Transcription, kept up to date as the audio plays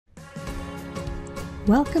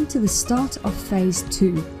Welcome to the start of Phase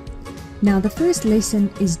 2. Now the first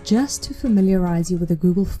lesson is just to familiarize you with the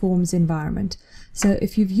Google Forms environment. So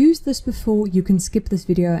if you've used this before, you can skip this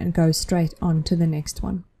video and go straight on to the next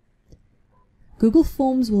one. Google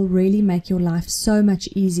Forms will really make your life so much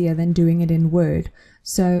easier than doing it in Word.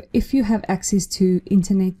 So if you have access to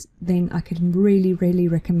internet, then I can really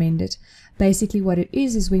recommend it. Basically what it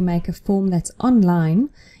is we make a form that's online.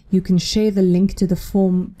 You can share the link to the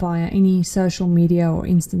form via any social media or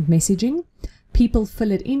instant messaging. People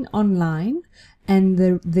fill it in online and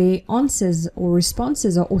their answers or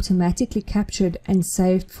responses are automatically captured and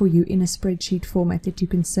saved for you in a spreadsheet format that you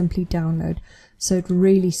can simply download. So it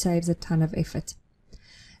really saves a ton of effort.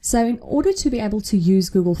 So in order to be able to use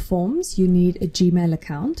Google Forms, you need a Gmail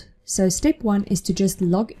account. So step one is to just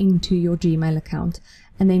log into your Gmail account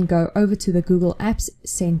and then go over to the Google Apps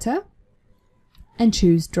Center and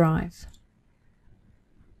choose Drive.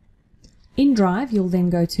 In Drive, you'll then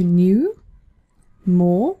go to New,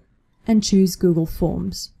 More, and choose Google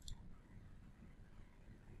Forms.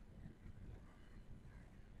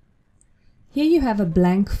 Here you have a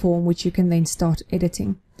blank form which you can then start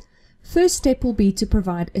editing. First step will be to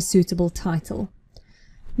provide a suitable title.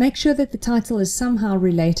 Make sure that the title is somehow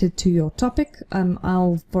related to your topic. I'm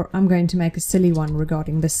going to make a silly one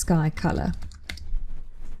regarding the sky color.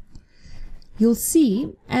 You'll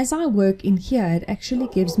see as I work in here, it actually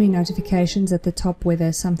gives me notifications at the top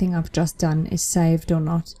whether something I've just done is saved or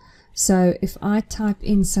not. So if I type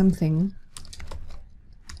in something,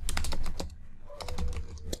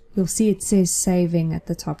 you'll see it says saving at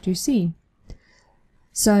the top. Do you see?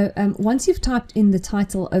 So once you've typed in the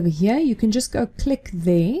title over here, you can just go click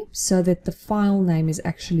there so that the file name is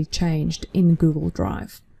actually changed in Google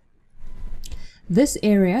Drive. This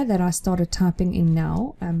area that I started typing in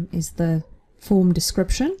now is the form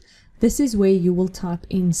description. This is where you will type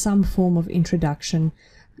in some form of introduction,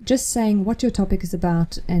 just saying what your topic is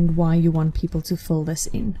about and why you want people to fill this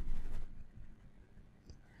in.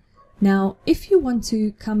 Now, if you want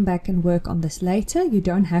to come back and work on this later, you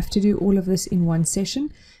don't have to do all of this in one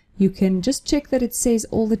session. You can just check that it says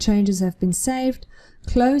all the changes have been saved,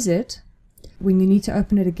 close it. When you need to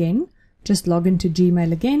open it again, just log into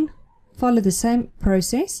Gmail again, follow the same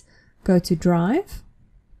process, go to Drive,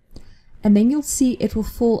 and then you'll see it will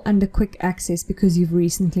fall under quick access because you've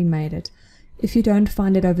recently made it. If you don't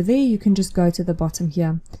find it over there, you can just go to the bottom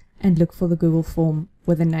here and look for the Google form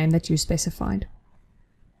with a name that you specified.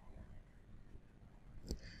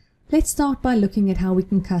 Let's start by looking at how we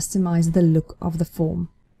can customize the look of the form.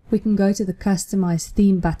 We can go to the Customize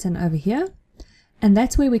Theme button over here, and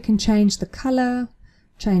that's where we can change the color,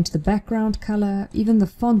 change the background color, even the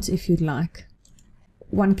font if you'd like.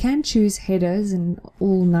 One can choose headers and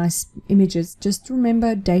all nice images. Just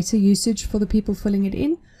remember data usage for the people filling it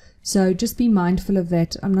in. So just be mindful of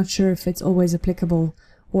that. I'm not sure if it's always applicable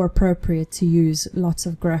or appropriate to use lots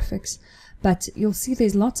of graphics. But you'll see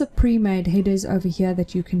there's lots of pre-made headers over here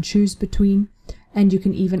that you can choose between. And you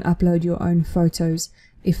can even upload your own photos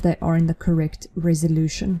if they are in the correct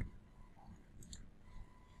resolution.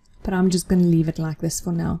 But I'm just going to leave it like this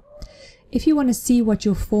for now. If you want to see what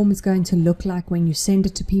your form is going to look like when you send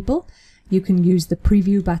it to people, you can use the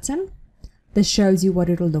preview button. This shows you what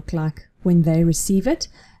it'll look like when they receive it,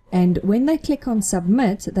 and when they click on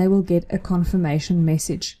submit, they will get a confirmation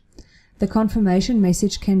message. The confirmation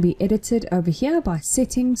message can be edited over here by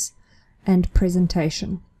settings and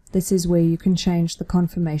presentation. This is where you can change the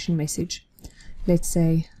confirmation message. Let's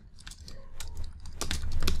say,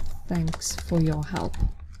 thanks for your help.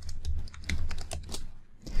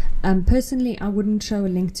 Personally, I wouldn't show a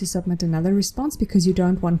link to submit another response because you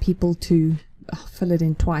don't want people to fill it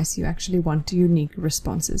in twice. You actually want unique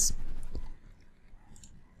responses.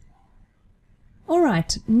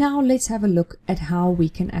 Alright, now let's have a look at how we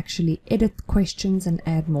can actually edit questions and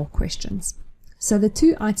add more questions. So the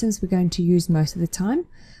two items we're going to use most of the time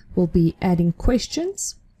will be adding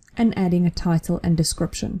questions and adding a title and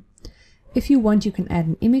description. If you want, you can add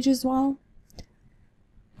an image as well.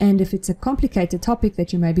 And if it's a complicated topic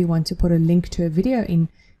that you maybe want to put a link to a video in,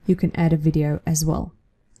 you can add a video as well.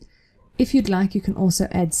 If you'd like, you can also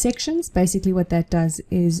add sections. Basically what that does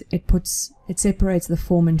is it separates the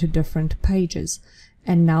form into different pages.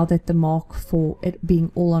 And now that the mark for it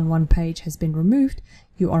being all on one page has been removed,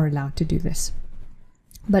 you are allowed to do this.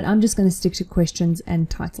 But I'm just going to stick to questions and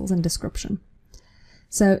titles and description.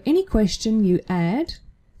 So any question you add,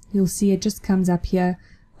 you'll see it just comes up here,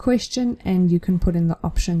 question, and you can put in the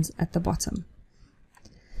options at the bottom.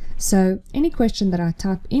 So any question that I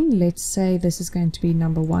type in, let's say this is going to be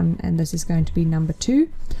number 1 and this is going to be number 2,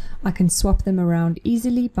 I can swap them around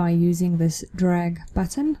easily by using this drag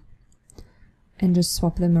button and just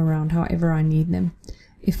swap them around however I need them.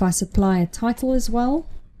 If I supply a title as well,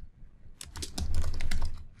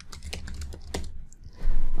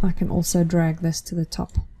 I can also drag this to the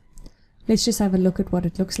top. Let's just have a look at what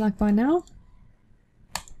it looks like by now.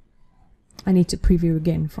 I need to preview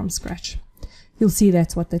again from scratch. You'll see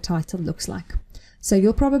that's what the title looks like. So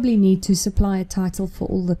you'll probably need to supply a title for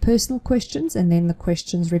all the personal questions and then the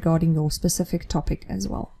questions regarding your specific topic as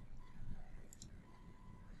well.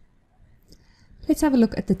 Let's have a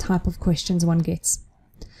look at the type of questions one gets.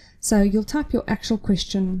 So you'll type your actual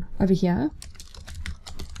question over here.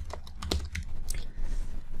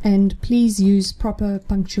 And please use proper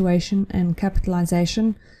punctuation and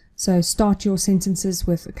capitalization. So start your sentences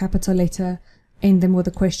with a capital letter, end them with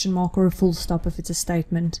a question mark or a full stop if it's a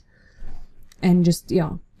statement. And just,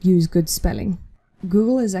 use good spelling.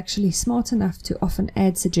 Google is actually smart enough to often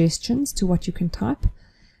add suggestions to what you can type.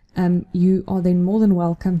 You are then more than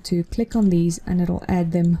welcome to click on these and it'll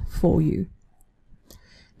add them for you.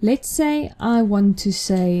 Let's say I want to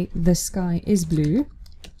say the sky is blue.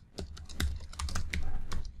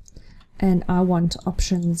 And I want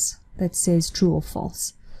options that says true or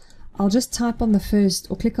false. I'll just type on the first,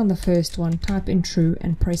 or click on the first one, type in true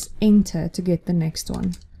and press enter to get the next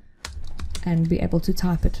one and be able to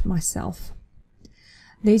type it myself.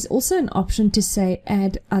 There's also an option to say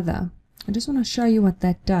add other. I just want to show you what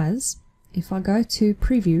that does. If I go to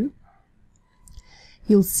preview,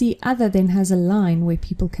 you'll see other then has a line where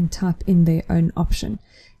people can type in their own option.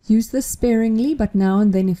 Use this sparingly, but now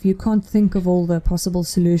and then if you can't think of all the possible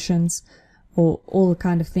solutions or all the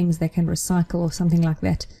kind of things they can recycle or something like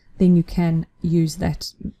that, then you can use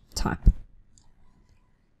that type.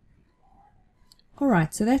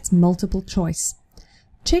 Alright, so that's multiple choice.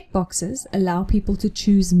 Checkboxes allow people to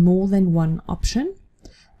choose more than one option.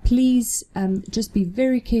 Please just be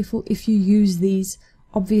very careful if you use these.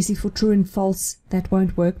 Obviously for true and false that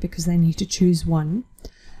won't work because they need to choose one.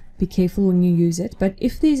 Be careful when you use it, but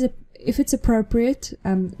if it's appropriate,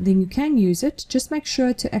 then you can use it. Just make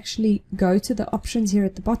sure to actually go to the options here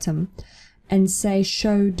at the bottom and say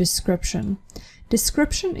show description.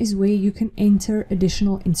 Description is where you can enter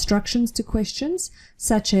additional instructions to questions,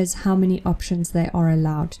 such as how many options they are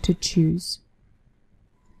allowed to choose.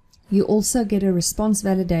 You also get a response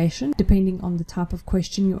validation depending on the type of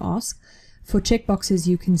question you ask. For checkboxes,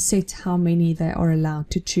 you can set how many they are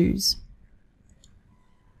allowed to choose.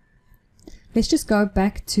 Let's just go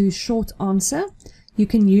back to short answer. You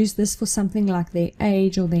can use this for something like their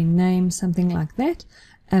age or their name, something like that.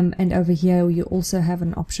 And over here you also have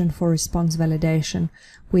an option for response validation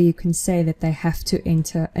where you can say that they have to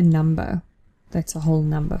enter a number. That's a whole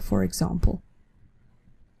number, for example.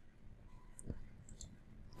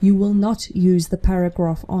 You will not use the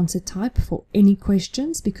paragraph answer type for any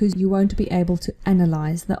questions because you won't be able to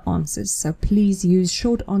analyze the answers. So please use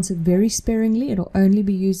short answer very sparingly. It'll only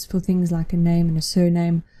be used for things like a name and a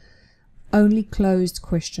surname. Only closed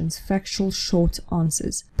questions, factual short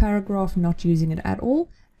answers. Paragraph, not using it at all.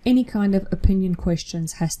 Any kind of opinion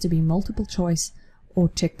questions has to be multiple choice or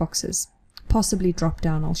checkboxes. Possibly drop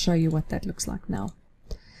down. I'll show you what that looks like now.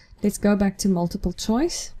 Let's go back to multiple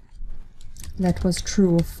choice. That was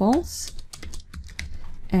true or false.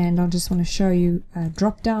 And I just want to show you a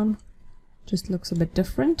drop down. Just looks a bit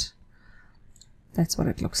different. That's what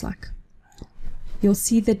it looks like. You'll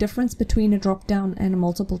see the difference between a drop down and a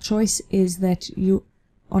multiple choice is that you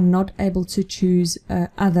are not able to choose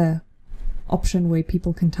other option where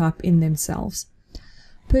people can type in themselves.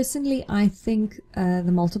 Personally, I think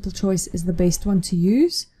the multiple choice is the best one to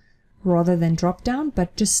use rather than drop down,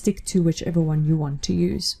 but just stick to whichever one you want to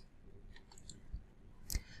use.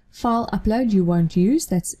 File upload you won't use.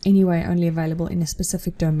 That's anyway only available in a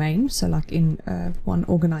specific domain, so like in one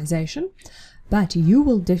organization. But you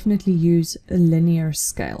will definitely use a linear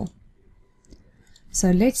scale.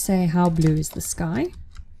 So let's say how blue is the sky.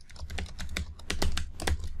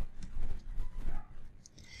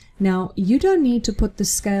 Now you don't need to put the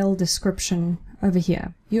scale description over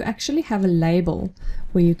here. You actually have a label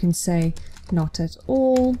where you can say not at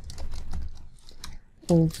all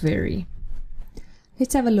or very.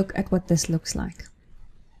 Let's have a look at what this looks like.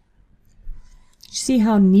 See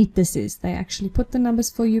how neat this is. They actually put the numbers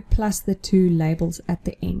for you plus the two labels at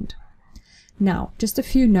the end. Now, just a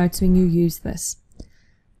few notes when you use this.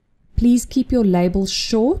 Please keep your labels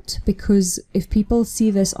short because if people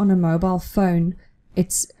see this on a mobile phone,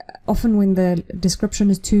 it's often when the description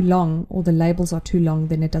is too long or the labels are too long,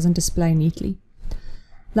 then it doesn't display neatly.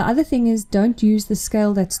 The other thing is don't use the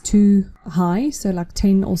scale that's too high, so like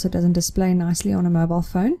 10 also doesn't display nicely on a mobile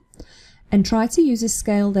phone. And try to use a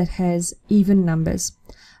scale that has even numbers.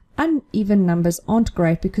 Uneven numbers aren't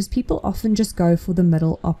great because people often just go for the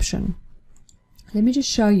middle option. Let me just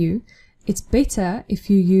show you. It's better if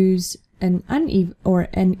you use an uneven or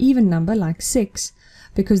an even number like 6,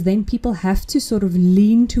 because then people have to sort of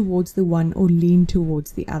lean towards the one or lean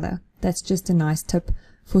towards the other. That's just a nice tip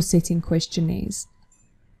for setting questionnaires.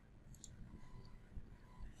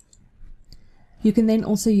 You can then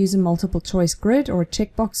also use a multiple choice grid or a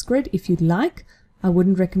checkbox grid if you'd like. I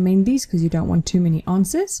wouldn't recommend these because you don't want too many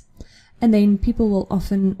answers. And then people will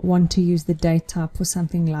often want to use the date type for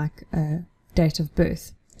something like a date of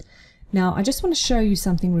birth. Now, I just want to show you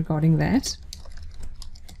something regarding that.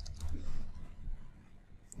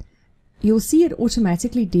 You'll see it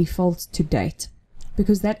automatically defaults to date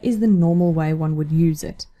because that is the normal way one would use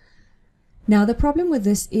it. Now, the problem with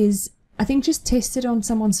this is, I think just test it on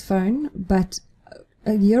someone's phone, but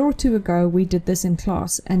a year or two ago we did this in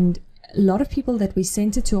class, and a lot of people that we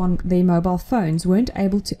sent it to on their mobile phones weren't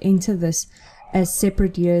able to enter this as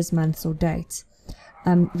separate years, months, or dates.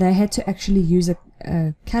 They had to actually use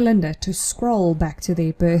a calendar to scroll back to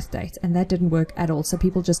their birth date, and that didn't work at all. So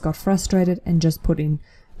people just got frustrated and just put in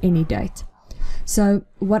any date. So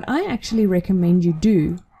what I actually recommend you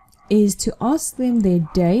do is to ask them their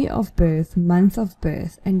day of birth, month of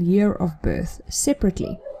birth, and year of birth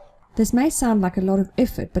separately. This may sound like a lot of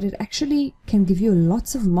effort, but it actually can give you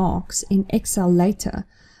lots of marks in Excel later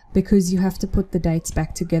because you have to put the dates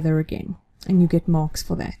back together again, and you get marks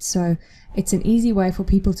for that. So it's an easy way for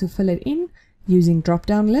people to fill it in using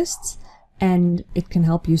drop-down lists, and it can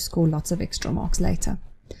help you score lots of extra marks later.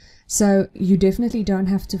 So you definitely don't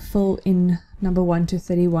have to fill in number 1 to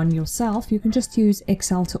 31 yourself. You can just use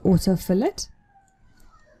Excel to auto-fill it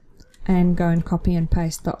and go and copy and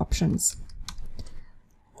paste the options.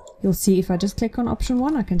 You'll see if I just click on option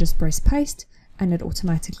 1, I can just press paste and it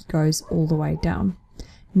automatically goes all the way down.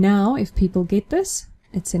 Now, if people get this,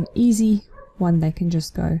 it's an easy one. They can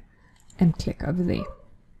just go and click over there.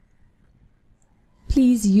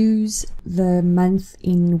 Please use the month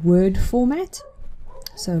in Word format.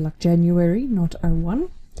 So like January, not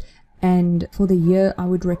 01. And for the year, I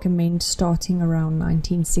would recommend starting around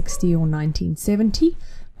 1960 or 1970.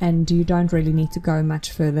 And you don't really need to go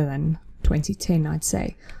much further than 2010, I'd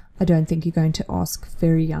say. I don't think you're going to ask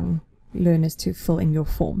very young learners to fill in your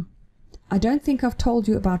form. I don't think I've told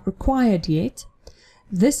you about required yet.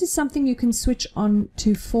 This is something you can switch on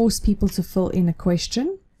to force people to fill in a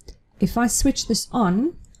question. If I switch this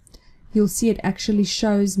on, you'll see it actually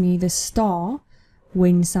shows me the star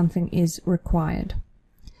when something is required.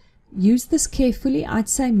 Use this carefully. I'd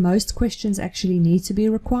say most questions actually need to be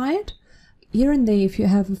required. Here and there, if you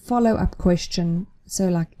have a follow-up question, so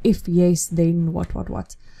like if yes, then what,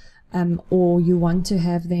 or you want to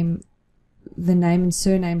have them the name and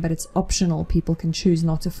surname, but it's optional, people can choose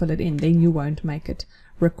not to fill it in, then you won't make it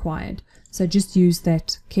required. So just use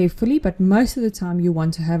that carefully, but most of the time you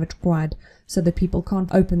want to have it required so that people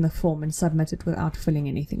can't open the form and submit it without filling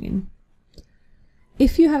anything in.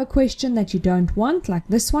 If you have a question that you don't want, like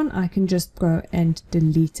this one, I can just go and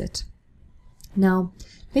delete it. Now,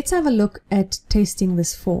 let's have a look at testing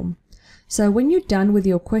this form. So when you're done with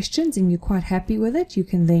your questions and you're quite happy with it, you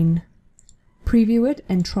can then preview it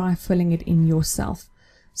and try filling it in yourself.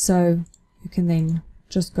 So you can then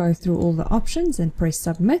just go through all the options and press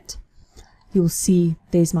submit. You'll see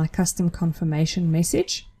there's my custom confirmation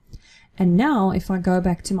message. And now if I go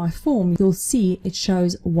back to my form, you'll see it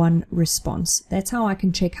shows 1 response. That's how I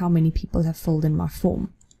can check how many people have filled in my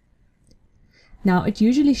form. Now it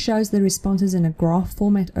usually shows the responses in a graph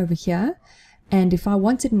format over here. And if I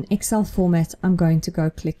want it in Excel format, I'm going to go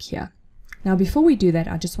click here. Now before we do that,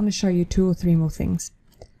 I just want to show you 2 or 3 more things.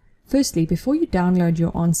 Firstly, before you download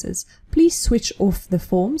your answers, please switch off the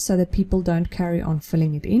form so that people don't carry on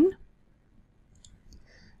filling it in.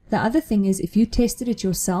 The other thing is, if you tested it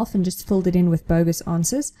yourself and just filled it in with bogus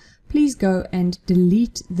answers, please go and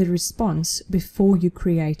delete the response before you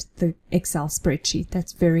create the Excel spreadsheet.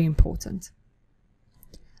 That's very important.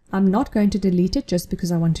 I'm not going to delete it just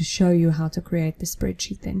because I want to show you how to create the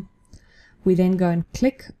spreadsheet then. We then go and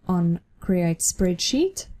click on Create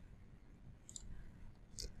Spreadsheet.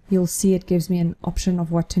 You'll see it gives me an option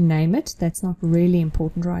of what to name it. That's not really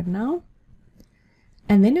important right now.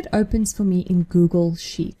 And then it opens for me in Google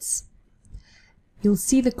Sheets. You'll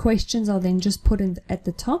see the questions are then just put in at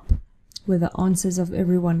the top with the answers of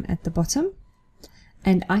everyone at the bottom.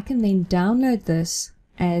 And I can then download this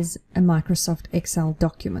as a Microsoft Excel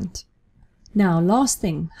document. Now, last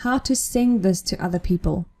thing, how to send this to other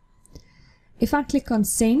people. If I click on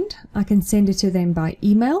send, I can send it to them by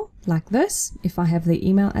email like this, if I have their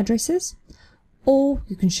email addresses, or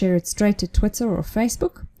you can share it straight to Twitter or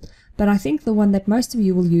Facebook. but I think the one that most of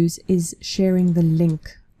you will use is sharing the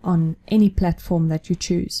link on any platform that you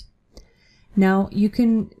choose. Now you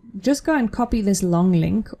can just go and copy this long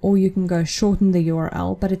link, or you can go shorten the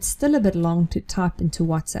URL, but it's still a bit long to type into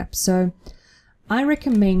WhatsApp. So I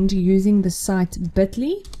recommend using the site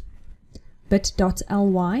bit.ly.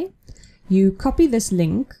 You copy this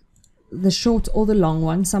link, the short or the long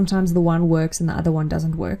one. Sometimes the one works and the other one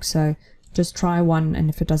doesn't work, so just try one, and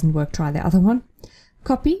if it doesn't work, try the other one.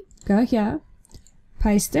 Copy, go here,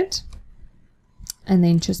 paste it, and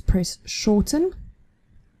then just press shorten.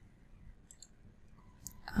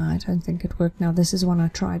 I don't think it worked. Now this is one I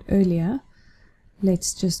tried earlier.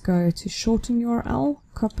 Let's just go to shorten URL,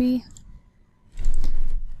 copy.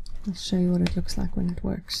 I'll show you what it looks like when it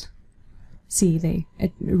works. See there,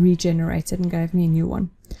 it regenerated and gave me a new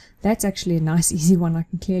one. That's actually a nice easy one. I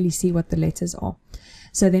can clearly see what the letters are.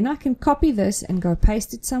 So then I can copy this and go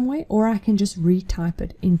paste it somewhere, or I can just retype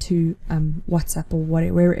it into WhatsApp or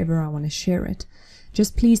wherever I want to share it.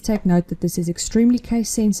 Just please take note that this is extremely case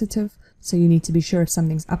sensitive, so you need to be sure if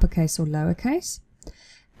something's uppercase or lowercase.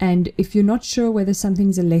 And if you're not sure whether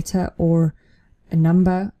something's a letter or a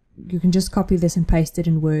number, you can just copy this and paste it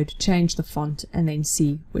in Word, change the font, and then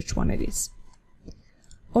see which one it is.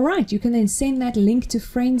 Alright, you can then send that link to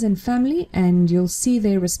friends and family, and you'll see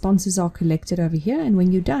their responses are collected over here, and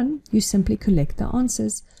when you're done, you simply collect the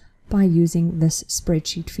answers by using this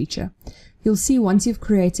spreadsheet feature. You'll see once you've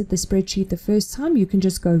created the spreadsheet the first time, you can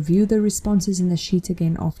just go view the responses in the sheet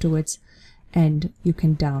again afterwards, and you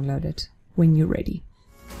can download it when you're ready.